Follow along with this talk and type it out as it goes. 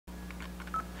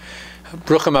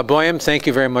Bruchim Aboyim, thank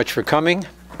you very much for coming.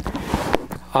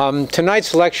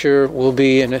 Tonight's lecture will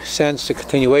be, in a sense, a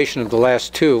continuation of the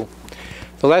last two.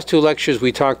 The last two lectures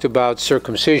we talked about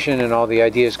circumcision and all the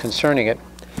ideas concerning it.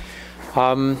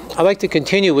 I'd like to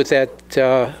continue with that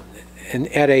and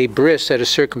at a bris, at a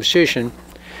circumcision.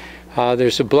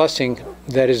 There's a blessing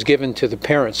that is given to the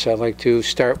parents. I'd like to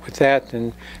start with that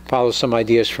and follow some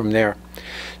ideas from there.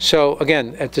 So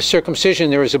again, at the circumcision,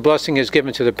 there is a blessing is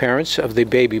given to the parents of the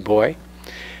baby boy.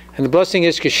 And the blessing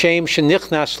is Keshem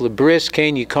shenichnas lebris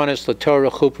kein yikonas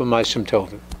latorah chuppah ma'asim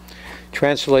tovim.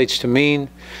 Translates to mean,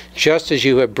 just as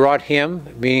you have brought him,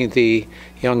 meaning the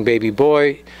young baby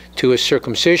boy, to a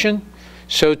circumcision,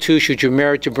 so too should you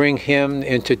merit to bring him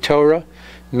into Torah,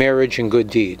 marriage, and good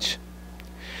deeds.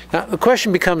 Now, the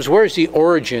question becomes, where's the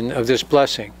origin of this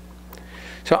blessing?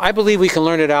 So I believe we can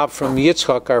learn it out from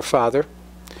Yitzchak, our father.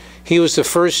 He was the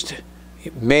first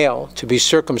male to be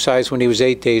circumcised when he was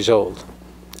 8 days old.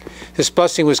 This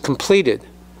blessing was completed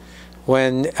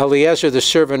when Eliezer, the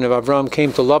servant of Avram,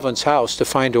 came to Lavan's house to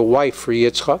find a wife for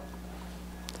Yitzchak.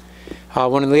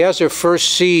 When Eliezer first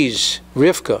sees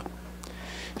Rivka,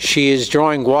 she is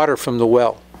drawing water from the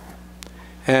well.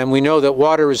 And we know that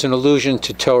water is an allusion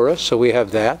to Torah, so we have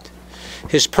that.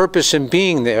 His purpose in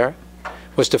being there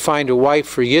was to find a wife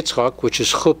for Yitzchak, which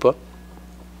is chuppah.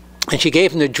 And she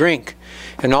gave him to drink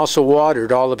and also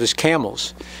watered all of his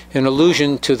camels, in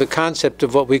allusion to the concept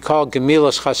of what we call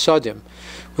gemilas chasadim,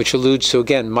 which alludes to,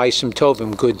 again, ma'asim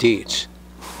tovim, good deeds.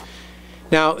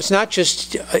 Now, it's not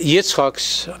just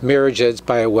Yitzchak's marriage that's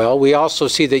by a well. We also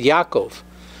see that Yaakov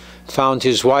found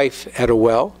his wife at a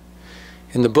well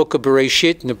in the book of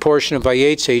Bereshit, in the portion of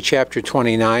Vayetze, chapter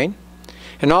 29.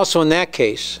 And also in that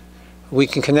case, we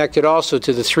can connect it also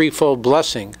to the threefold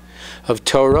blessing of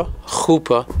Torah,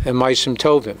 chuppah, and ma'asim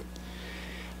tovim.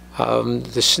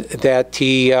 That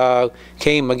he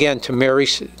came again to marry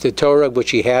the Torah,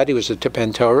 which he had. He was a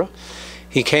Ben Torah.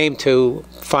 He came to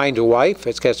find a wife.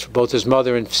 That's both his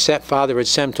mother and father had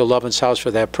sent him to Lavan's house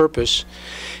for that purpose.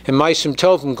 And ma'asim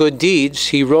tovim, good deeds,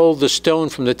 he rolled the stone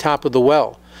from the top of the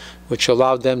well, which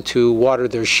allowed them to water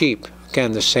their sheep.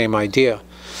 Again, the same idea.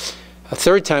 A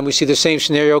third time, we see the same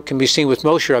scenario can be seen with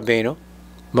Moshe Rabbeinu,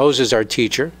 Moses, our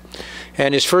teacher,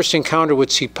 and his first encounter with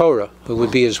Tzipporah, who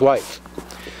would be his wife.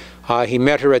 He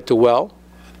met her at the well,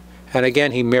 and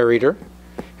again he married her.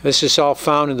 This is all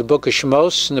found in the book of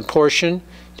Shemos, in the portion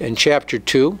in chapter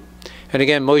 2. And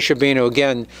again, Moshe Rabbeinu,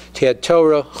 again, he had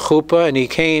Torah, chuppah, and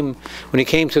when he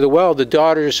came to the well, the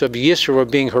daughters of Yisro were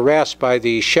being harassed by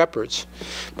the shepherds.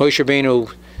 Moshe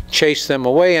Rabbeinu chased them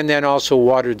away and then also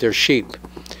watered their sheep.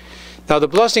 Now, the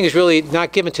blessing is really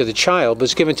not given to the child, but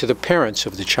it's given to the parents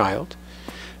of the child.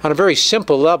 On a very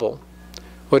simple level,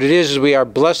 what it is we are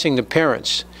blessing the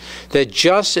parents, that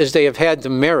just as they have had the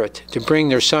merit to bring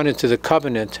their son into the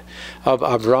covenant of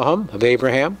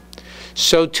Abraham,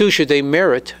 so too should they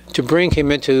merit to bring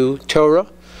him into Torah,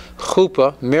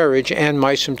 chuppah, marriage, and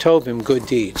ma'asim tovim, good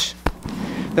deeds.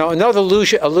 Now, another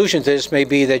allusion to this may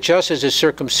be that just as his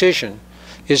circumcision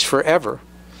is forever,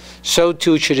 so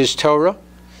too should his Torah,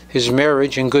 his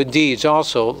marriage, and good deeds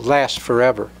also last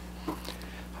forever.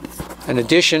 In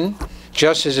addition,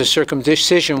 just as his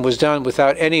circumcision was done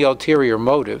without any ulterior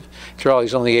motive, after all,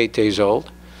 he's only 8 days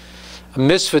old, a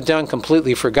mitzvah done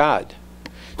completely for God,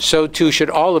 so too should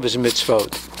all of his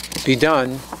mitzvot be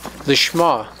done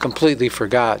lishma, completely for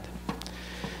God.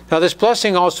 Now, this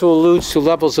blessing also alludes to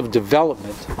levels of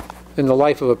development in the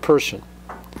life of a person.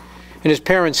 In his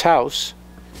parents' house,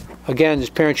 again, his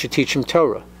parents should teach him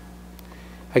Torah.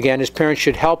 Again, his parents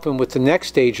should help him with the next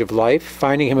stage of life,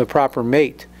 finding him a proper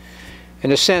mate.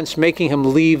 In a sense, making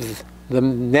him leave the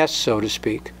nest, so to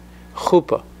speak,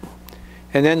 chuppah.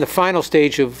 And then the final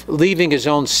stage of leaving his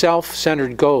own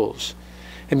self-centered goals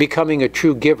and becoming a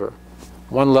true giver.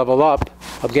 One level up,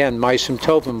 again, ma'asim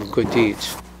tovim, of good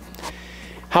deeds.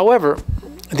 However,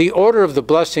 the order of the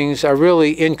blessings are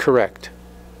really incorrect.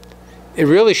 It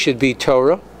really should be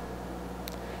Torah,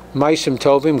 ma'asim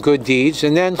tovim, good deeds,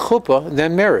 and then chuppah, and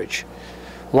then marriage.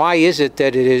 Why is it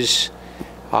that it is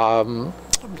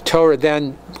Torah,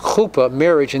 then chuppah,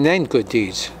 marriage, and then good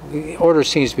deeds? The order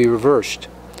seems to be reversed.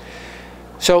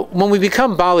 So when we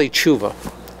become Bali Tshuva,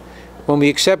 when we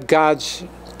accept God's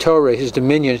Torah, his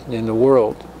dominion in the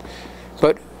world,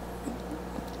 but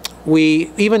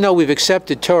even though we've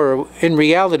accepted Torah, in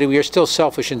reality we are still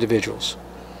selfish individuals.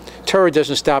 Torah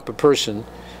doesn't stop a person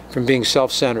from being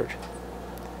self-centered.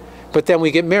 But then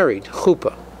we get married,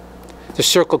 chuppah. The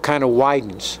circle kind of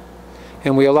widens,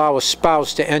 and we allow a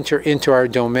spouse to enter into our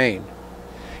domain.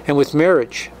 And with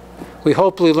marriage, we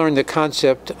hopefully learn the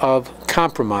concept of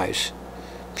compromise,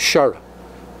 shara,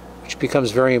 which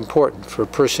becomes very important for a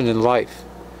person in life.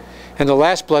 And the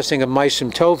last blessing of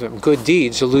Maisim Tovim, good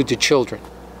deeds, allude to children.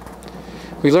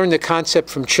 We learn the concept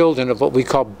from children of what we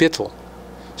call bittul,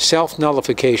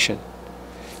 self-nullification.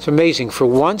 It's amazing. For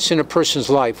once in a person's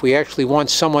life, we actually want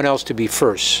someone else to be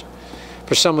first,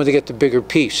 for someone to get the bigger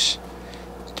piece,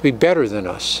 to be better than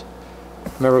us.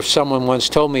 I remember someone once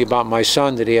told me about my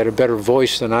son that he had a better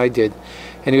voice than I did,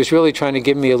 and he was really trying to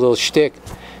give me a little shtick,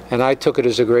 and I took it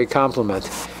as a great compliment.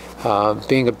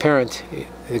 Being a parent,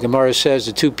 the Gemara says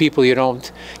the two people you're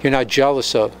not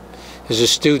jealous of is a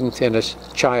student and a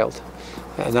child.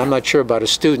 And I'm not sure about a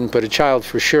student, but a child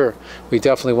for sure. We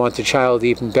definitely want the child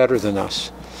even better than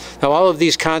us. Now, all of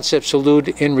these concepts allude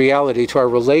in reality to our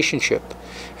relationship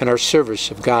and our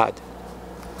service of God.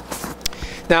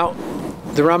 Now,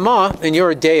 the Ramah in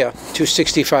Yoreh De'ah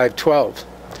 265:12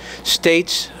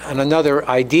 states on another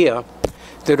idea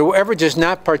that whoever does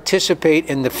not participate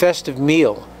in the festive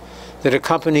meal that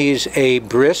accompanies a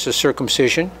bris, a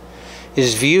circumcision,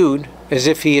 is viewed as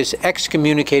if he is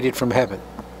excommunicated from heaven.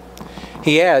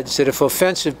 He adds that if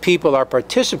offensive people are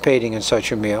participating in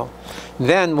such a meal,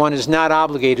 then one is not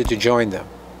obligated to join them.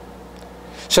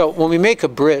 So when we make a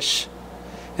bris,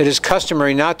 it is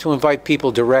customary not to invite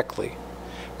people directly.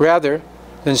 Rather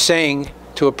than saying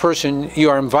to a person,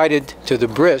 you are invited to the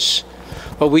bris,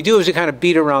 what we do is we kind of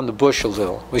beat around the bush a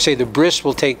little. We say the bris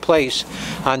will take place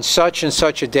on such and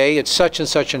such a day at such and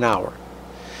such an hour.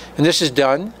 And this is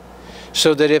done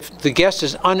so that if the guest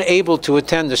is unable to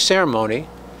attend the ceremony,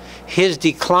 his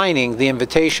declining the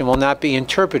invitation will not be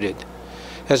interpreted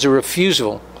as a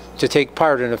refusal to take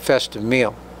part in a festive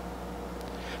meal.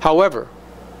 However,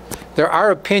 there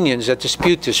are opinions that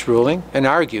dispute this ruling and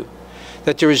argue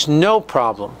that there is no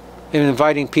problem in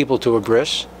inviting people to a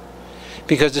bris,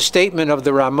 because the statement of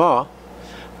the Ramah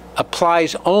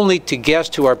applies only to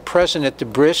guests who are present at the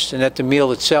bris and at the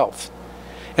meal itself,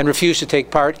 and refuse to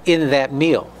take part in that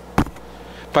meal.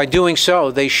 By doing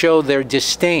so, they show their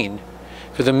disdain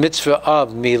for the mitzvah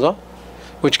of milah,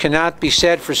 which cannot be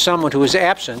said for someone who is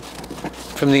absent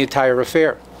from the entire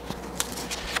affair.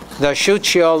 The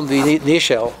Shutchiel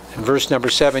Nishel, in verse number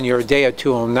 7, Yoreh De'ah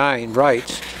 209,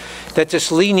 writes that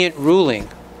this lenient ruling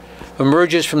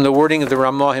emerges from the wording of the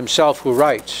Ramah himself, who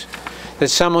writes that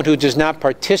someone who does not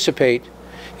participate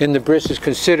in the bris is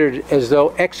considered as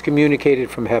though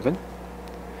excommunicated from heaven.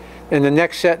 And the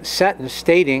next sentence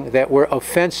stating that where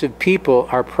offensive people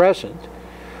are present,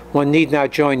 one need not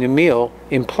join the meal,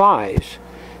 implies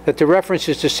that the reference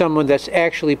is to someone that's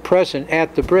actually present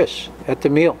at the bris, at the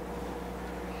meal.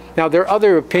 Now, there are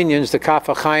other opinions, the Kaf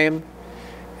HaChaim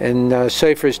and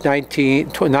Seifers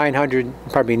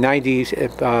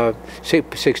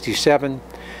 9067,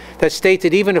 that state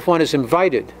that even if one is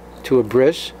invited to a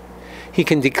bris, he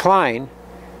can decline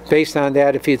based on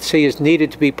that if he is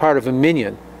needed to be part of a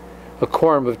minyan, a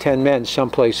quorum of 10 men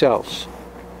someplace else.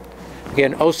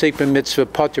 Again, Osek b'mitzvah,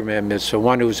 patur mitzvah,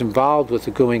 one who is involved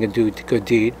with doing a good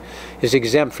deed, is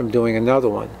exempt from doing another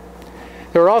one.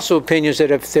 There are also opinions that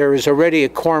if there is already a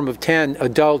quorum of 10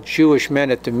 adult Jewish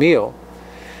men at the meal,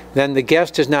 then the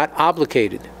guest is not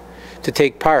obligated to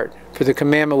take part, for the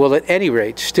commandment will at any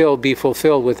rate still be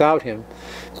fulfilled without him,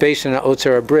 based on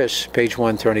Otzar Bris, page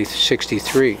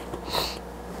 163.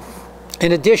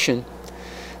 In addition,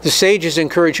 the sages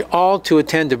encourage all to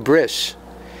attend a bris,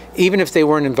 even if they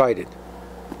weren't invited.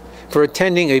 For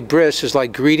attending a bris is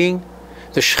like greeting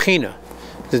the Shekhinah,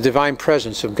 the divine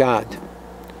presence of God.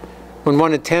 When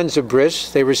one attends a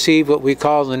bris, they receive what we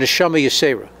call the neshama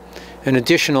yesera, an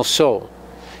additional soul,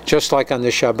 just like on the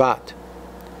Shabbat.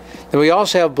 And we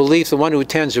also have belief that one who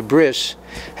attends a bris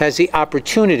has the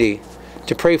opportunity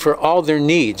to pray for all their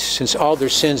needs, since all their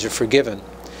sins are forgiven.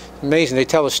 Amazing. They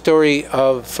tell a story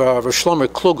of Rosh Shlomo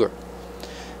Kluger,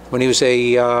 when he was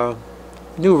a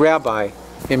new rabbi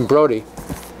in Brody,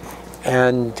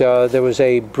 and there was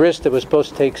a bris that was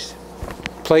supposed to take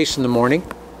place in the morning,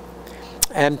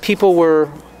 and people were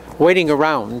waiting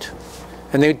around,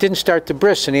 and they didn't start the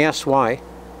bris, and he asked why.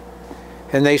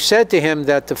 And they said to him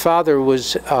that the father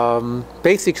was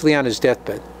basically on his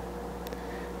deathbed,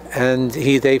 and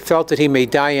they felt that he may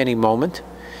die any moment,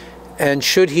 and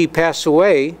should he pass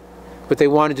away, what they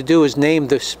wanted to do is name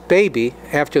this baby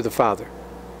after the father.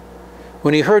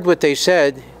 When he heard what they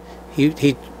said,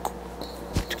 he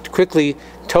quickly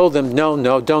told them,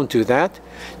 no, don't do that.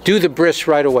 Do the bris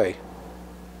right away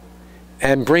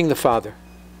and bring the father.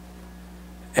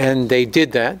 And they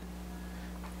did that.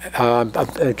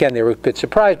 Again, they were a bit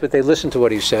surprised, but they listened to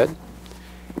what he said.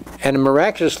 And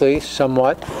miraculously,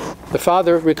 somewhat, the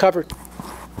father recovered.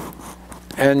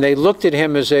 And they looked at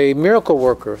him as a miracle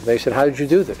worker. They said, how did you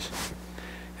do this?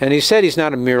 And he said he's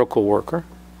not a miracle worker.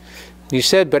 He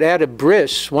said, but at a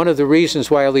bris, one of the reasons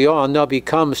why Eliyahu Navi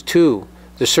comes to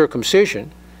the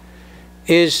circumcision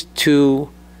is to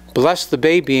bless the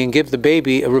baby and give the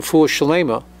baby a refuah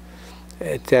shalema,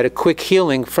 that a quick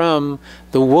healing from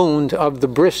the wound of the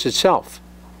bris itself.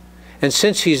 And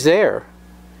since he's there,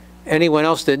 anyone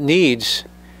else that needs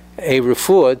a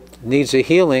refuah, needs a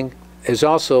healing, is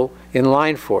also in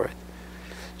line for it.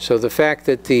 So the fact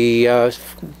that the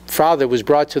father was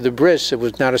brought to the bris, it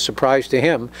was not a surprise to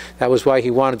him. That was why he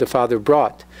wanted the father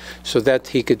brought, so that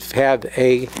he could have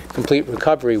a complete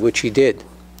recovery, which he did.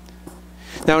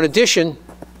 Now, in addition,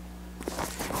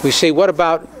 we say, what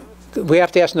about, we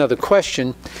have to ask another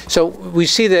question. So we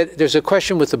see that there's a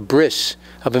question with the bris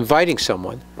of inviting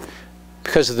someone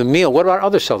because of the meal. What about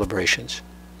other celebrations?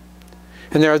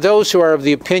 And there are those who are of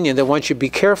the opinion that one should be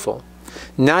careful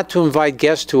not to invite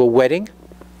guests to a wedding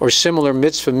or similar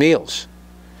mitzvah meals.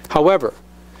 However,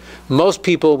 most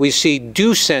people we see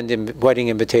do send wedding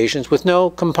invitations with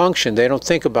no compunction. They don't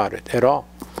think about it at all.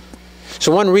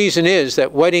 So one reason is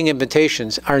that wedding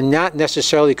invitations are not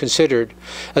necessarily considered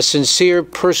a sincere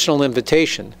personal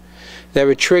invitation that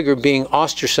would trigger being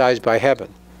ostracized by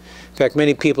heaven. In fact,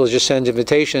 many people just send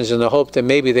invitations in the hope that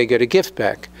maybe they get a gift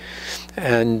back.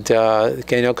 And,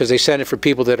 because they send it for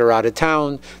people that are out of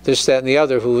town, this, that, and the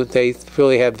other, who they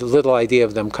really have little idea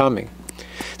of them coming.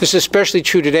 This is especially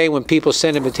true today when people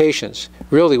send invitations,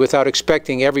 really without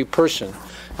expecting every person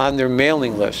on their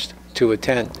mailing list to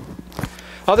attend.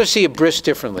 Others see a bris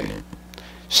differently.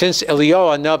 Since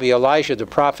Eliyahu Navi, Elijah the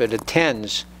prophet,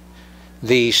 attends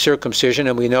the circumcision,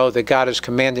 and we know that God has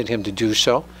commanded him to do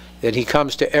so, that he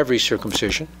comes to every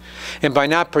circumcision, and by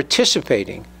not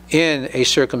participating in a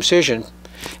circumcision,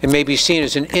 it may be seen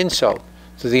as an insult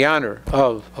to the honor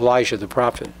of Elijah the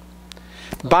prophet.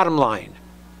 Bottom line,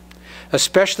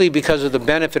 especially because of the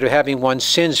benefit of having one's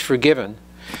sins forgiven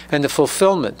and the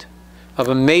fulfillment of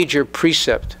a major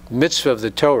precept, mitzvah of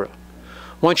the Torah,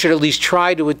 one should at least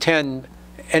try to attend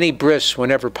any bris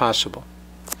whenever possible.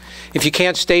 If you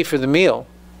can't stay for the meal,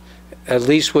 at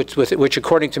least which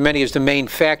according to many is the main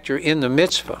factor in the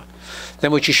mitzvah,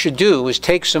 then what you should do is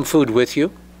take some food with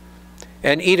you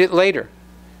and eat it later.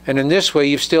 And in this way,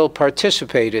 you've still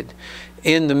participated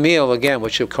in the meal again,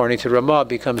 which according to Ramah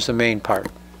becomes the main part.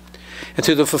 And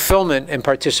through the fulfillment and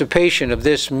participation of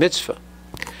this mitzvah,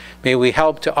 may we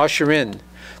help to usher in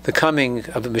the coming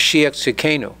of the Mashiach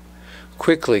Tzidkenu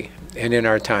quickly and in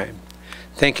our time.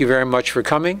 Thank you very much for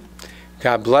coming.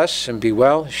 God bless and be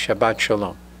well. Shabbat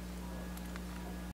Shalom.